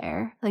always been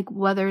there, like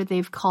whether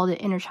they've called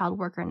it inner child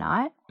work or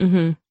not.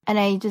 And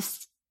I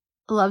just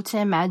love to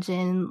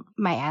imagine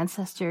my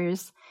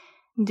ancestors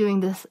doing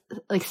this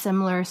like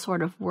similar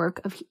sort of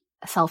work of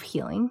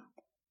self-healing,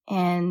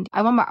 and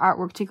I want my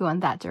artwork to go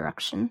in that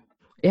direction.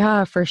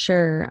 Yeah, for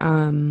sure.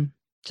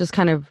 Just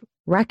kind of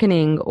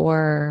reckoning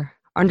or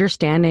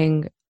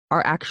understanding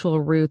our actual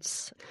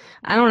roots.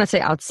 I don't want to say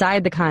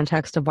outside the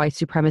context of white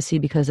supremacy,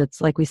 because it's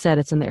like we said,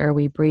 it's in the air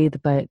we breathe,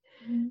 but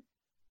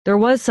there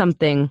was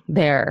something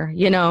there,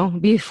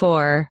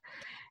 before,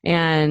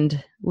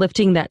 and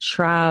lifting that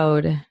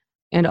shroud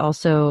and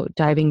also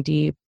diving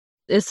deep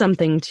is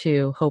something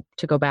to hope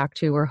to go back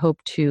to, or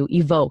hope to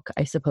evoke,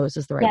 I suppose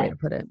is the right way to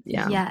put it.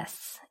 Yeah.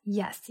 Yes.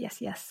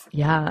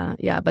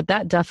 Yeah. But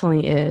that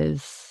definitely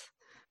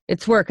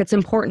it's work. It's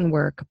important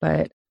work,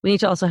 but we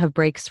need to also have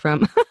breaks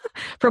from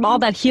from all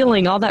that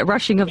healing, all that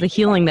rushing of the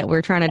healing that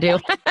we're trying to do.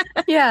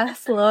 Yeah,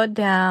 slow it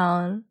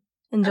down.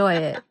 Enjoy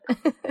it.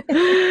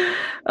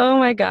 Oh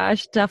my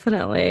gosh,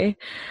 definitely.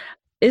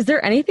 Is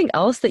there anything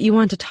else that you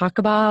want to talk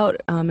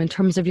about in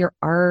terms of your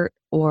art,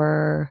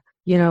 or,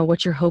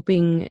 what you're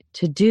hoping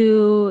to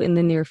do in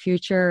the near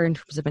future in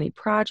terms of any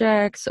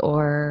projects,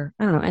 or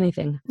I don't know,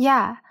 anything?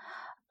 Yeah.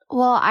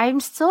 Well, I'm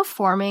still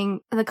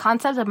forming the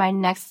concept of my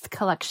next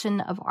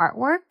collection of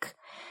artwork.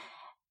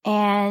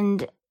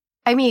 And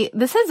I mean,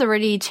 this has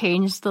already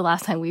changed the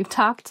last time we've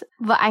talked,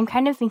 but I'm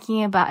kind of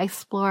thinking about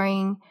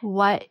exploring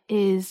what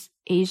is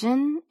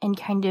Asian and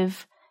kind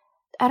of,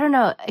 I don't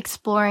know,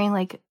 exploring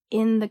like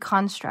in the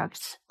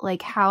construct,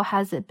 like how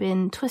has it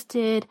been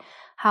twisted?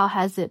 How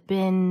has it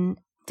been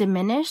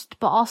diminished,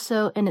 but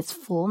also in its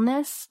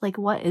fullness? Like,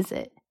 what is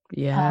it?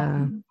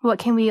 Yeah. What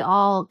can we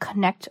all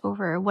connect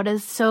over? What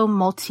is so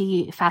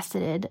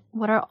multifaceted?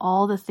 What are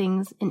all the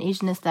things in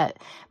Asianness that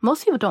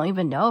most people don't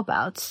even know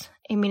about?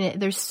 I mean,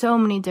 there's so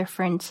many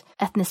different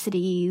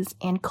ethnicities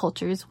and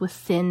cultures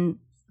within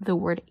the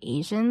word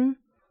Asian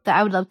that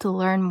I would love to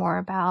learn more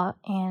about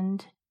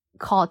and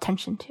call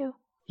attention to.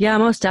 Yeah,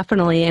 most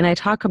definitely. And I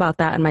talk about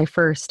that in my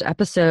first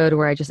episode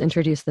where I just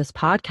introduced this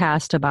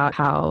podcast about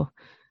how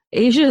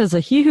Asia is a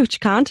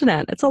huge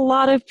continent. It's a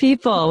lot of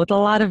people with a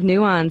lot of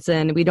nuance,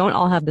 and we don't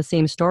all have the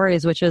same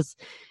stories, which is,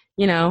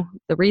 you know,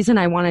 the reason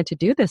I wanted to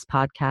do this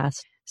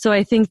podcast. So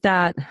I think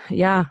that,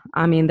 yeah,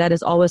 I mean, that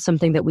is always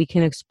something that we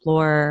can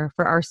explore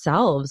for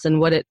ourselves and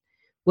what it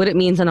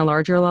means on a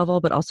larger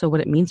level, but also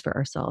what it means for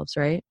ourselves,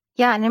 right?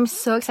 Yeah, and I'm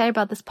so excited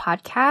about this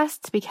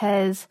podcast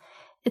because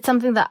it's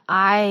something that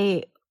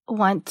I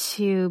want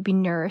to be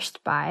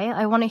nourished by.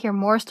 I want to hear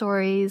more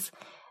stories,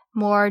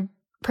 more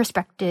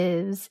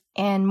perspectives,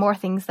 and more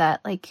things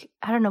that, like,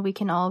 I don't know, we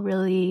can all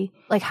really,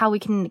 like, how we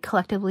can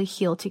collectively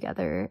heal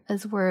together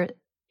as we're,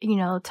 you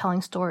know,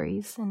 telling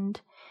stories and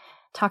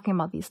talking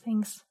about these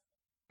things.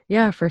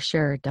 Yeah, for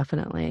sure.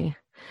 Definitely.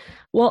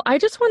 Well, I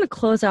just want to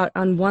close out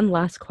on one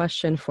last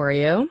question for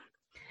you.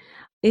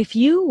 If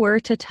you were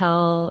to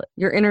tell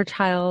your inner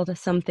child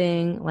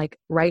something like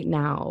right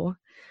now,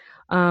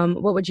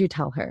 what would you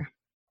tell her?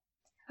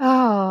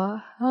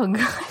 Oh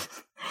God.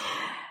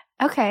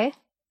 Okay.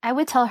 I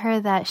would tell her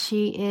that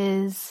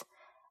she's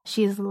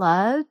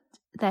loved,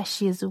 that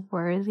she is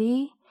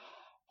worthy,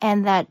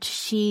 and that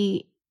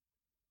she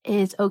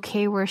is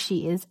okay where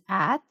she is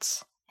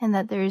at, and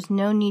that there is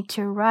no need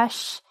to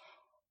rush,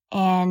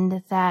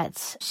 and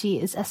that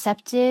she is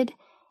accepted,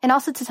 and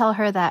also to tell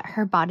her that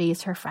her body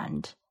is her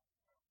friend,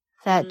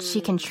 that she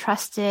can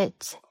trust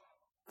it,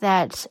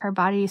 that her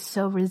body is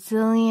so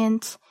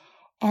resilient,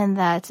 and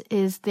that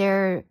is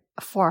there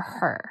for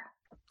her.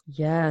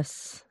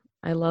 Yes.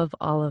 I love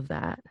all of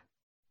that.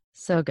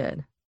 So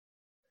good.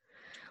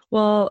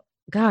 Well,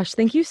 gosh,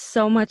 thank you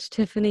so much,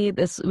 Tiffany.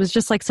 This was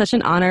just like such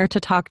an honor to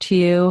talk to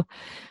you.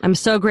 I'm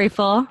so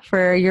grateful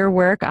for your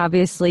work,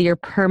 obviously your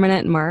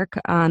permanent mark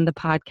on the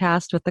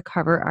podcast with the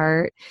cover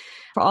art.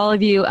 For all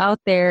of you out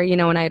there, you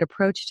know, when I had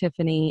approached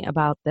Tiffany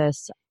about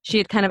this, she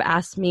had kind of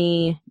asked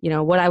me, you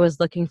know, what I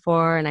was looking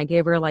for, and I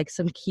gave her like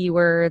some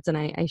keywords, and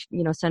I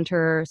you know, sent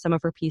her some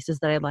of her pieces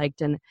that I liked,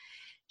 and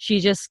she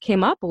just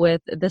came up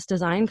with this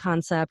design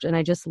concept, and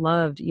I just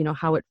loved, you know,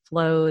 how it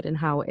flowed and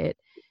how it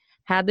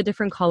had the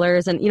different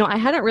colors. And, you know, I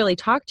hadn't really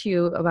talked to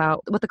you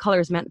about what the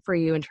colors meant for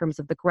you in terms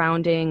of the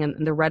grounding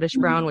and the reddish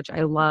brown, which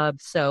I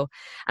loved. So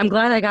I'm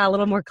glad I got a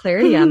little more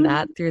clarity on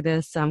that through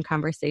this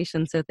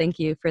conversation. So thank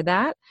you for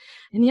that.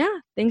 And yeah,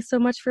 thanks so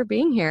much for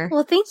being here.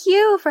 Well, thank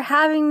you for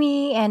having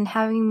me and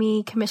having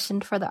me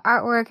commissioned for the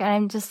artwork. And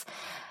I'm just,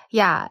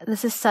 yeah,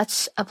 this is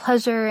such a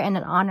pleasure and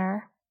an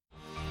honor.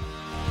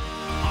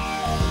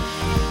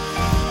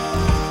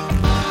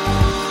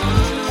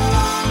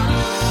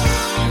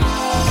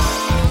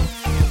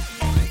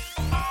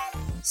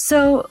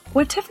 So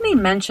what Tiffany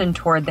mentioned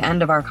toward the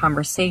end of our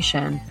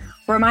conversation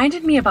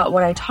reminded me about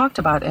what I talked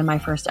about in my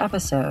first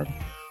episode.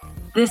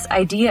 This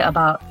idea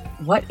about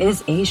what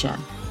is Asian.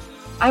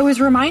 I was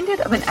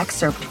reminded of an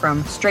excerpt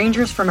from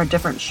Strangers from a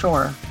Different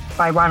Shore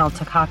by Ronald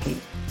Takaki.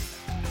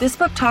 This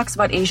book talks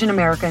about Asian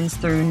Americans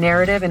through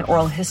narrative and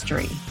oral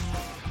history.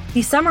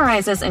 He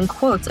summarizes and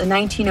quotes a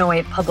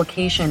 1908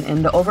 publication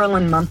in the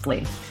Overland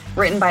Monthly,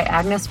 written by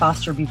Agnes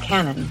Foster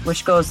Buchanan,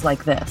 which goes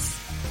like this.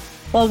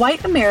 While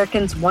white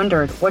Americans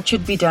wondered what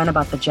should be done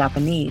about the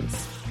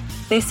Japanese,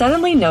 they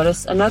suddenly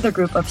noticed another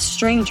group of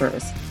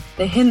strangers,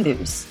 the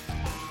Hindus.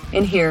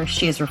 And here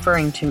she is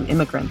referring to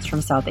immigrants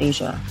from South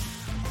Asia.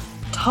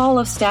 Tall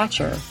of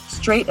stature,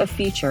 straight of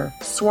feature,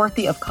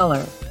 swarthy of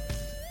color.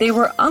 They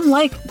were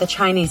unlike the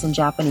Chinese and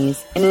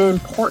Japanese in an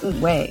important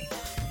way.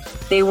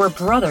 They were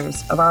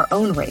brothers of our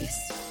own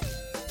race,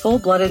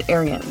 full-blooded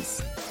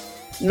Aryans,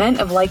 men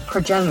of like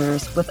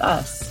progenitors with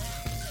us.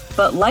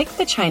 But like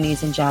the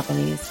Chinese and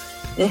Japanese,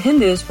 the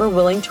Hindus were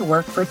willing to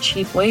work for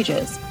cheap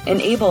wages and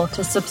able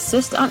to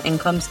subsist on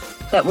incomes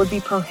that would be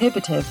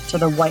prohibitive to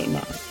the white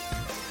man.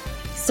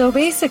 So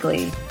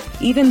basically,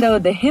 even though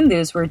the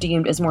Hindus were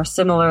deemed as more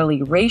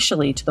similarly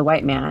racially to the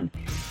white man,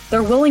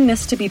 their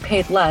willingness to be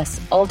paid less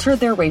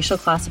altered their racial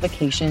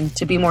classification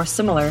to be more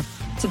similar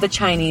to the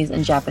Chinese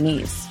and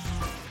Japanese.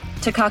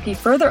 Takaki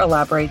further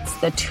elaborates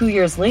that 2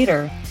 years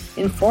later,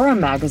 in Forum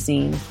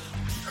magazine,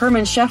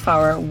 Herman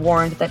Scheffauer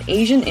warned that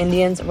Asian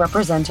Indians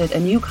represented a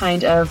new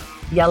kind of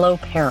yellow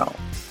peril.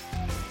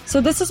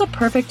 So this is a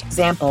perfect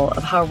example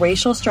of how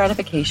racial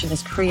stratification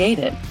is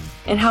created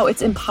and how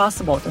it's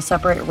impossible to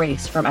separate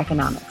race from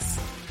economics.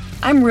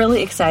 I'm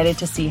really excited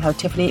to see how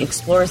Tiffany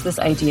explores this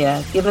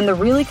idea given the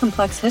really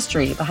complex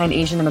history behind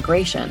Asian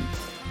immigration.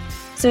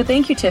 So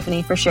thank you,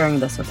 Tiffany, for sharing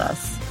this with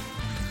us.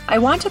 I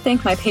want to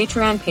thank my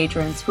Patreon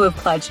patrons who have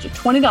pledged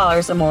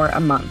 $20 or more a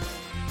month.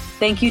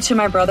 Thank you to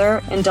my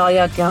brother,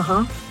 Indalia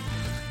Gahan.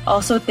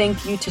 Also,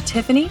 thank you to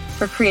Tiffany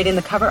for creating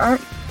the cover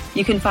art.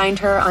 You can find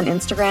her on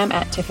Instagram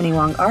at Tiffany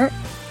Wong Art.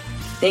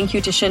 Thank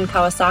you to Shin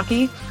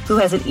Kawasaki, who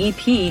has an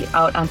EP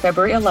out on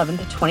February 11th,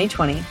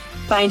 2020.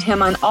 Find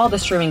him on all the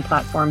streaming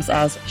platforms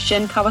as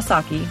Shin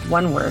Kawasaki,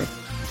 one word.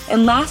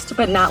 And last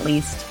but not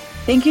least,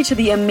 thank you to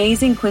the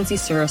amazing Quincy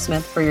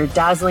Surasmith for your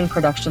dazzling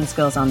production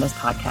skills on this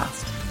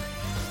podcast.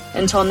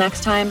 Until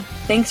next time,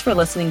 thanks for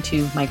listening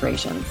to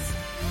Migrations.